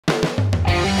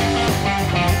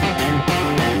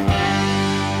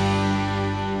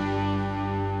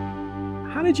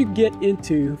did you get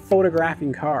into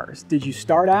photographing cars? Did you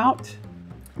start out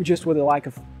just with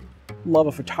a love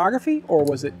of photography, or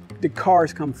did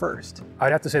cars come first?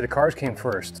 I'd have to say the cars came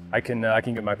first. I can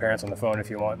get my parents on the phone if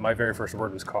you want. My very first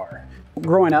word was car.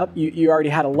 Growing up, you already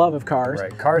had a love of cars.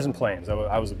 Right, cars and planes.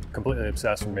 I was completely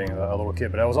obsessed from being a little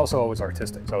kid, but I was also always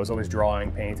artistic. So I was always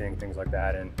drawing, painting, things like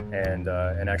that. And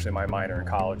actually my minor in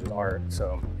college is art.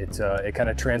 So it kind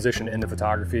of transitioned into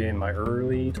photography in my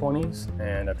early 20s,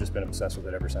 and I've just been obsessed with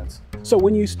it ever since. So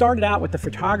when you started out with the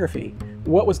photography,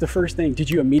 what was the first thing? Did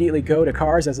you immediately go to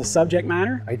cars as a subject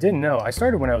matter? I didn't know. I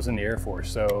started when I was in the Air Force.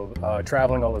 So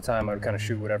traveling all the time, I would kind of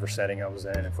shoot whatever setting I was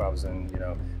in. If I was in,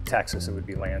 Texas, it would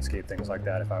be landscape, things like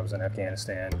that. If I was in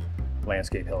Afghanistan,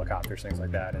 landscape, helicopters, things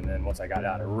like that. And then once I got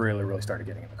out, I really started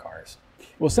getting into cars.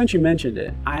 Well, since you mentioned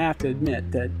it, I have to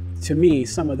admit that to me,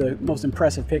 some of the most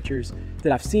impressive pictures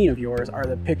that I've seen of yours are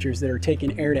the pictures that are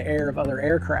taken air to air of other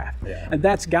aircraft. Yeah. And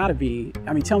that's got to be,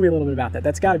 tell me a little bit about that.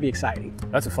 That's got to be exciting.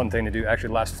 That's a fun thing to do.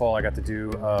 Actually, last fall I got to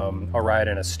do a ride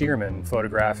in a Stearman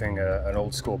photographing an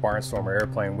old school barnstormer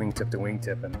airplane wingtip to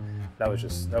wingtip, and that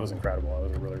was incredible. That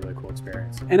was a really cool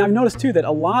experience. And I've noticed too that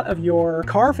a lot of your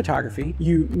car photography,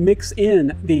 you mix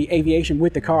in the aviation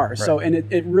with the cars. Right. So, and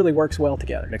it really works well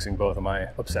together. Mixing both of my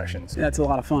obsessions. That's a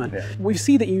lot of fun. Yeah. We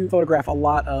see that you photograph a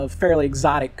lot of fairly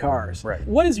exotic cars. Right.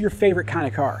 What is your favorite kind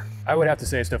of car? I would have to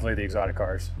say it's definitely the exotic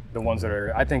cars. The ones that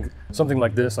are, I think something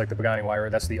like this, like the Pagani Huayra,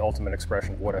 that's the ultimate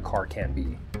expression of what a car can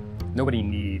be. Nobody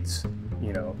needs,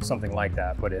 something like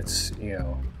that, but it's,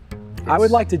 I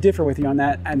would like to differ with you on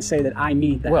that and say that I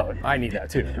need that. Well, I need that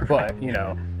too, but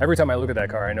every time I look at that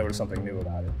car, I notice something new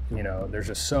about it. There's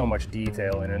just so much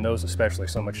detail, and in those especially,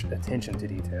 so much attention to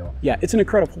detail. Yeah, it's an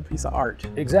incredible piece of art.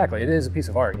 Exactly, it is a piece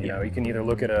of art. You can either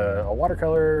look at a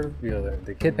watercolor,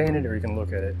 the kid painted, or you can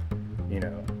look at it,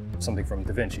 something from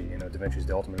Da Vinci. Da Vinci's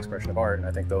the ultimate expression of art, and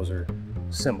I think those are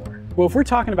similar. Well, if we're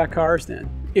talking about cars then,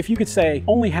 if you could say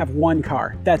only have one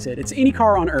car, that's it. It's any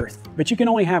car on earth, but you can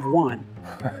only have one.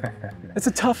 It's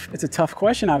a tough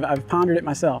question. I've pondered it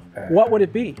myself. What would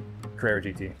it be? Carrera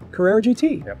GT. Carrera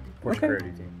GT? Yep, Porsche Carrera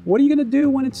GT. What are you going to do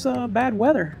when it's bad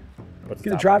weather?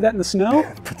 Going to drive that in the snow?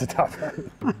 Put the top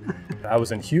on. I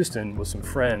was in Houston with some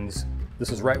friends.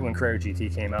 This is right when Carrera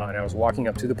GT came out, and I was walking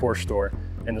up to the Porsche store,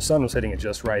 and the sun was hitting it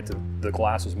just right. The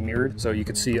glass was mirrored, so you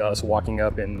could see us walking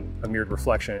up in a mirrored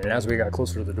reflection. And as we got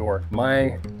closer to the door,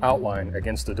 my outline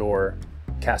against the door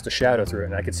cast a shadow through it,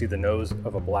 and I could see the nose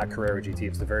of a black Carrera GT.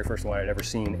 It's the very first one I'd ever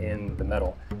seen in the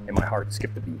metal, and my heart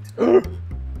skipped a beat.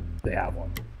 They have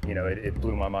one. It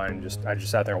blew my mind. I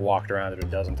just sat there and walked around it a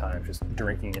dozen times, just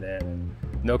drinking it in. And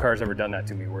no car's ever done that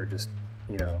to me, where it just,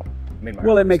 made my.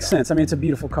 Well, it makes sense. It's a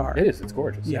beautiful car. It is. It's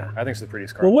gorgeous. Yeah. I think it's the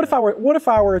prettiest car. Well, what if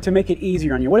I were to make it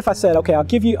easier on you? What if I said, okay, I'll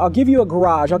give you a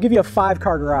garage. I'll give you a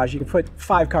 5-car garage. You can put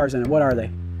 5 cars in it. What are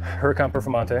they? Huracan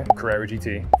Performante, Carrera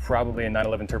GT, probably a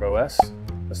 911 Turbo S.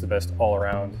 That's the best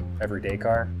all-around everyday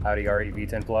car. Audi R8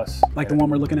 V10 Plus. Like the one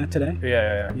we're looking at today?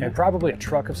 Yeah. And probably a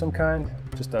truck of some kind,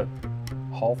 just to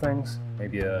haul things.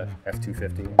 Maybe a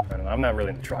F250. I don't know. I'm not really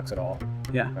into trucks at all.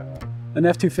 Yeah. An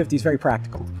F250 is very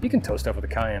practical. You can tow stuff with a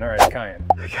Cayenne. All right, a Cayenne.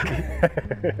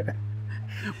 Okay.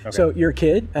 So you're a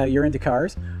kid. You're into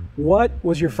cars. What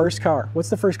was your first car? What's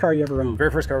the first car you ever owned? The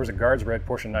very first car was a Guards Red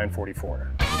Porsche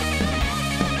 944.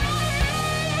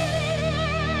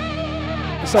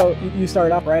 So you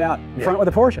started off right out front with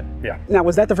a Porsche? Yeah. Now,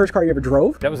 was that the first car you ever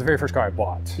drove? That was the very first car I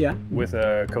bought. Yeah. With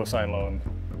a cosign loan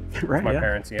right, from my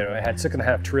parents. It had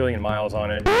 6.5 trillion miles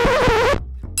on it.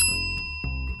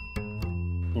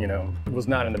 It was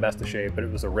not in the best of shape, but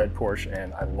it was a red Porsche,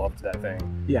 and I loved that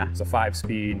thing. Yeah. It's a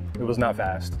 5-speed. It was not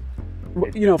fast.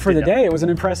 For the day, it was an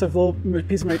impressive little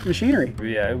piece of machinery.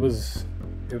 Yeah, it was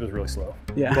really slow.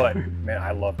 Yeah. But man,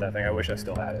 I loved that thing. I wish I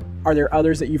still had it. Are there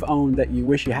others that you've owned that you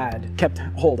wish you had kept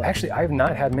hold of? Actually, I have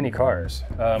not had many cars.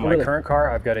 My current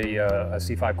car, I've got a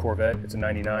C5 Corvette. It's a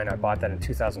 99. I bought that in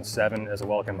 2007 as a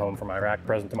welcome home from Iraq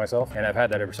present to myself. And I've had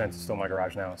that ever since. It's still in my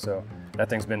garage now. So that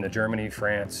thing's been to Germany,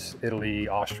 France, Italy,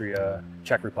 Austria,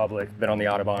 Czech Republic. Been on the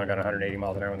Autobahn. I got 180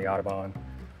 miles an hour on the Autobahn.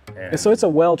 And so it's a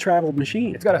well-traveled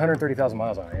machine. It's got 130,000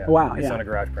 miles on it, yeah. Wow, It's on a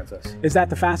Garage Princess. Is that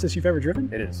the fastest you've ever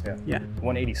driven? It is, yeah. Yeah.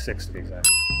 186 to be exact.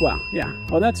 Wow, yeah.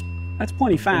 Well, that's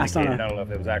plenty fast on a... I don't know if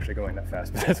it was actually going that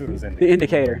fast, but that's what it was indicating. The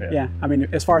indicator, yeah.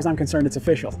 As far as I'm concerned, it's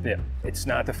official. Yeah. It's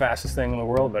not the fastest thing in the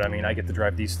world, but I get to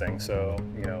drive these things, so,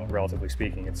 relatively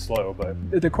speaking, it's slow, but...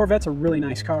 The Corvette's a really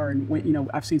nice car, and,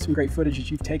 I've seen some great footage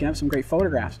that you've taken up, some great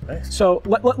photographs. Thanks. So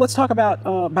let's talk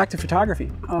about back to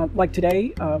photography. Like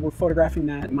today, we're photographing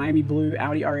that Miami blue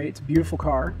Audi R8. It's a beautiful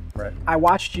car. Right. I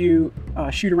watched you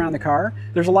shoot around the car,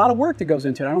 there's a lot of work that goes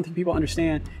into it. I don't think people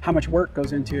understand how much work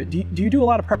goes into it. Do you do a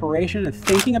lot of preparation and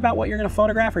thinking about what you're going to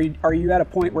photograph, or are you at a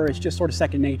point where it's just sort of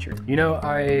second nature? You know,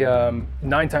 I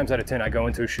 9 times out of 10, I go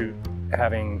into a shoot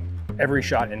having every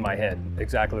shot in my head,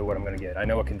 exactly what I'm going to get. I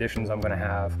know what conditions I'm going to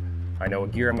have, I know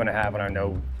what gear I'm going to have, and I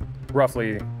know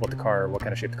roughly what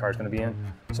kind of shape the car is going to be in.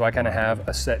 So I kind of have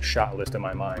a set shot list in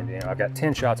my mind. You know, I've got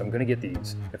 10 shots, I'm going to get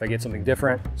these. If I get something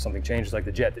different, something changes, like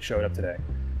the jet that showed up today.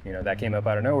 You know, that came up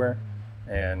out of nowhere,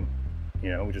 and you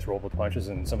know, we just rolled with the punches,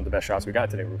 and some of the best shots we got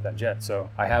today were with that jet. So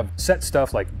I have set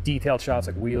stuff like detailed shots,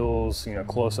 like wheels, you know,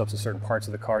 close-ups of certain parts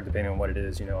of the car, depending on what it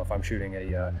is. You know, if I'm shooting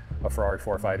a Ferrari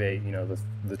 458, you know,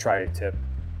 the tri-tip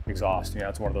exhaust, you know,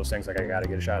 it's one of those things like I gotta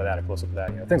get a shot of that, a close-up of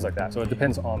that, you know, things like that. So it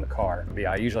depends on the car. But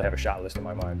yeah, I usually have a shot list in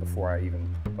my mind before I even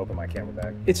open my camera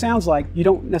bag. It sounds like you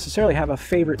don't necessarily have a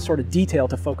favorite sort of detail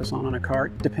to focus on a car.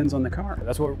 It depends on the car.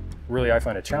 That's what really I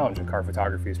find a challenge in car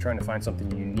photography, is trying to find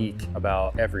something unique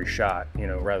about every shot, you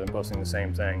know, rather than posting the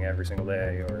same thing every single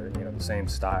day, or, you know, the same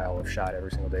style of shot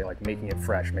every single day, like making it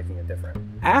fresh, making it different.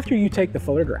 After you take the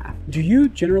photograph, do you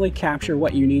generally capture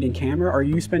what you need in camera, or are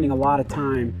you spending a lot of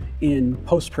time in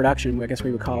post-production, I guess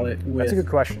we would call it? That's a good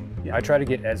question. Yeah. I try to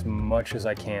get as much as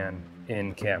I can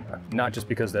in camera, not just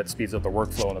because that speeds up the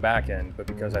workflow on the back end, but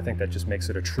because I think that just makes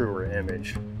it a truer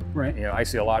image. Right. You know, I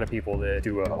see a lot of people that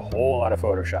do a whole lot of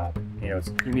Photoshop. You know, it's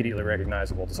immediately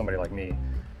recognizable to somebody like me.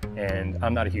 And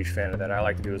I'm not a huge fan of that. I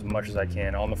like to do as much as I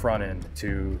can on the front end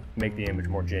to make the image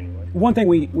more genuine. One thing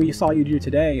we saw you do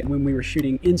today when we were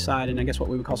shooting inside, and I guess what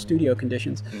we would call studio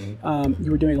conditions,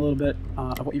 you were doing a little bit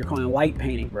of what you're calling light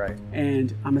painting. Right.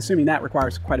 And I'm assuming that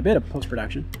requires quite a bit of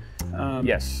post-production.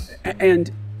 Yes.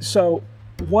 And so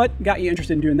what got you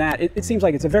interested in doing that? It seems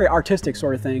like it's a very artistic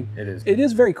sort of thing. It is. It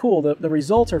is very cool. The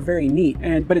results are very neat,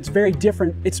 but it's very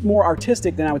different. It's more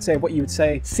artistic than I would say what you would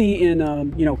see in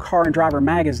you know, Car and Driver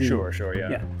magazine. Sure,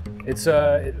 yeah. It's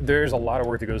there's a lot of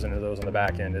work that goes into those on the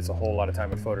back end. It's a whole lot of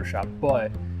time with Photoshop,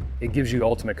 but it gives you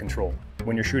ultimate control.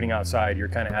 When you're shooting outside, you're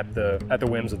kind of at the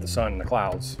whims of the sun and the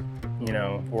clouds, you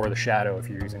know, or the shadow if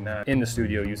you're using that. In the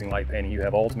studio using light painting, you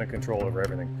have ultimate control over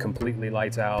everything. Completely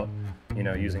lights out, you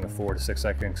know, using a 4 to 6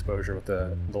 second exposure with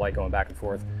the light going back and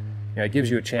forth. You know, it gives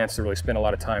you a chance to really spend a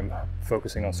lot of time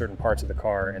focusing on certain parts of the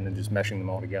car and then just meshing them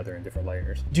all together in different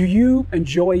layers. Do you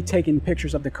enjoy taking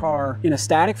pictures of the car in a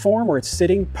static form where it's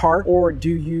sitting parked, or do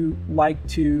you like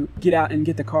to get out and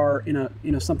get the car in a,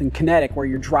 you know, something kinetic where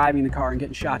you're driving the car and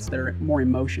getting shots that are more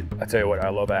in motion? I tell you what, I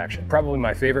love action. Probably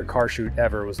my favorite car shoot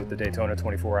ever was at the Daytona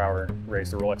 24-hour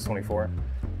race, the Rolex 24.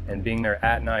 And being there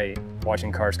at night,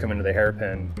 watching cars come into the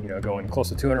hairpin, you know, going close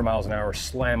to 200 miles an hour,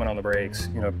 slamming on the brakes,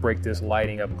 you know, brake disc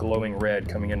lighting up, glowing red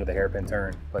coming into the hairpin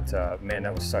turn. But man,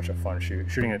 that was such a fun shoot.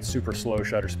 Shooting at super slow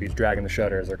shutter speeds, dragging the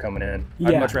shutter as they're coming in. Yeah.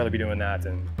 I'd much rather be doing that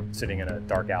than sitting in a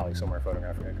dark alley somewhere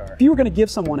photographing a car. If you were going to give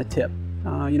someone a tip,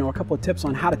 you know, a couple of tips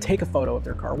on how to take a photo of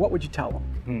their car, what would you tell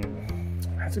them?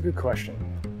 That's a good question.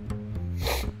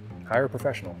 Hire a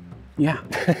professional. Yeah.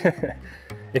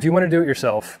 If you want to do it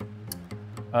yourself,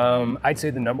 I'd say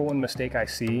the #1 mistake I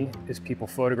see is people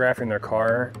photographing their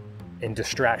car and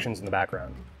distractions in the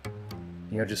background.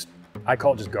 You know, I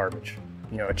call it just garbage.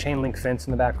 You know, a chain link fence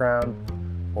in the background,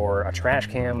 or a trash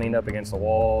can leaned up against the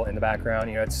wall in the background.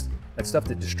 You know, that's stuff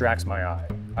that distracts my eye.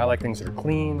 I like things that are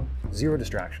clean, zero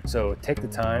distraction. So take the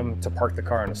time to park the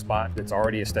car in a spot that's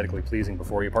already aesthetically pleasing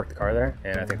before you park the car there,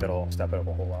 and I think that'll step it up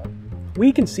a whole lot.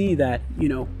 We can see that, you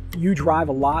know, you drive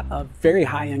a lot of very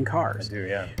high-end cars. I do,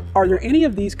 yeah. Are there any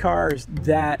of these cars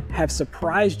that have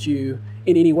surprised you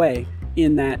in any way,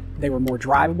 in that they were more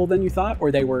drivable than you thought,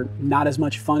 or they were not as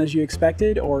much fun as you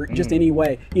expected, or just any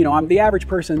way? You know, I'm the average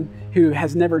person who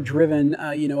has never driven,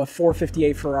 you know, a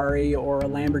 458 Ferrari or a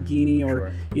Lamborghini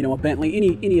or, you know, a Bentley,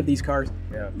 any of these cars.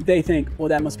 Yeah. They think, well,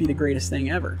 that must be the greatest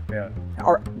thing ever. Yeah.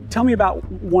 Or tell me about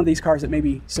one of these cars that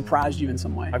maybe surprised you in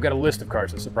some way. I've got a list of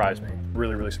cars that surprised me,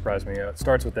 really surprised me. It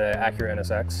starts with the Acura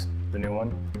NSX, the new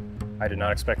one. I did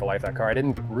not expect to like that car. I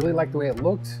didn't really like the way it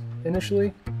looked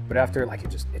initially, but after, like,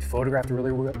 it photographed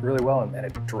really well, and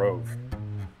it drove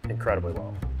incredibly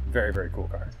well. Very cool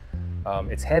car.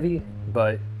 It's heavy,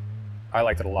 but I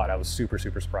liked it a lot. I was super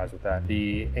surprised with that.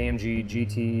 The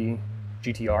AMG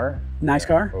GTR. Nice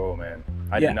car. Oh man,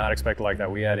 I did not expect to like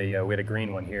that. We had a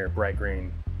green one here, bright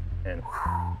green, and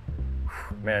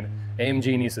man,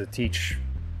 AMG needs to teach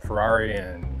Ferrari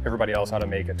and everybody else how to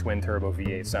make a twin turbo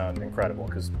V8 sound incredible,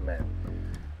 because man,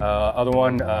 Other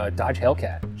one, Dodge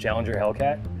Hellcat, Challenger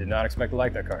Hellcat. Did not expect to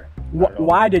like that car.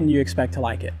 Why didn't you expect to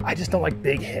like it? I just don't like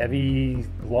big, heavy,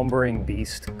 lumbering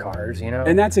beast cars, you know?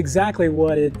 And that's exactly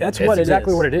what it is. It's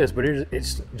exactly what it is, but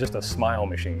it's just a smile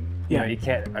machine. You know, you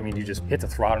can't, I mean, you just hit the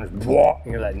throttle and just,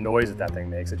 you know, that noise that thing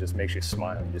makes, it just makes you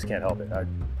smile. You just can't help it. I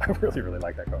really, really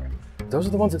like that car. Those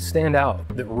are the ones that stand out,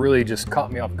 that really just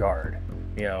caught me off guard.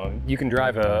 You know, you can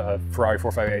drive a Ferrari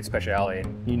 458 Speciale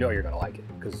and you know you're gonna like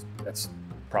it, because that's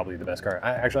probably the best car.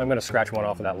 Actually, I'm gonna scratch one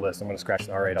off of that list. I'm gonna scratch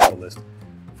the R8 off the list.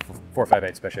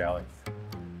 458 Speciale.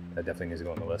 That definitely needs to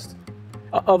go on the list.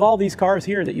 Of all these cars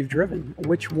here that you've driven,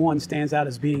 which one stands out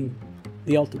as being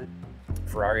the ultimate?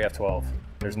 Ferrari F12.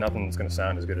 There's nothing that's going to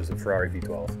sound as good as a Ferrari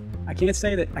V12. I can't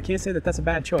say that that's a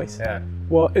bad choice. Yeah.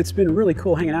 Well, it's been really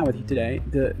cool hanging out with you today.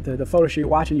 The photo shoot,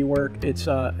 watching you work, it's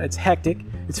hectic,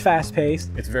 it's fast paced.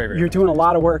 It's very You're doing a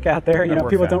lot of work out there. You know,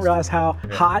 people don't realize how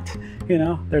hot. You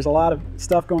know, there's a lot of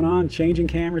stuff going on, changing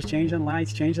cameras, changing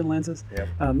lights, changing lenses,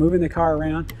 moving the car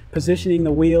around, positioning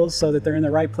the wheels so that they're in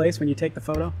the right place when you take the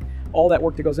photo. All that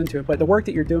work that goes into it, but the work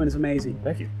that you're doing is amazing.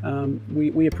 Thank you.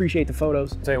 We appreciate the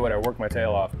photos. I'll tell you what, I work my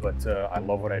tail off, but I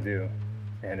love what I do.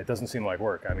 And it doesn't seem like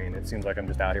work. I mean, it seems like I'm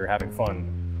just out here having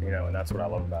fun, you know, and that's what I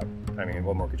love about it. I mean,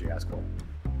 what more could you ask for?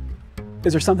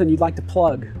 Is there something you'd like to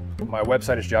plug? My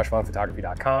website is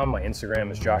joshvaughnphotography.com. My Instagram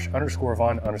is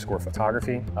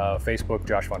josh_Vaughn_photography. Facebook,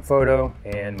 Josh Vaughn Photo.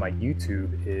 And my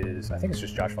YouTube is, I think it's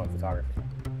just Josh Vaughn Photography.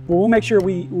 Well, we'll make sure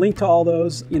we link to all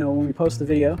those, you know, when we post the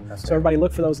video. So everybody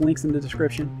look for those links in the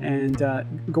description and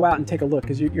go out and take a look,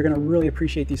 because you're going to really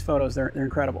appreciate these photos. They're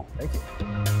incredible. Thank you.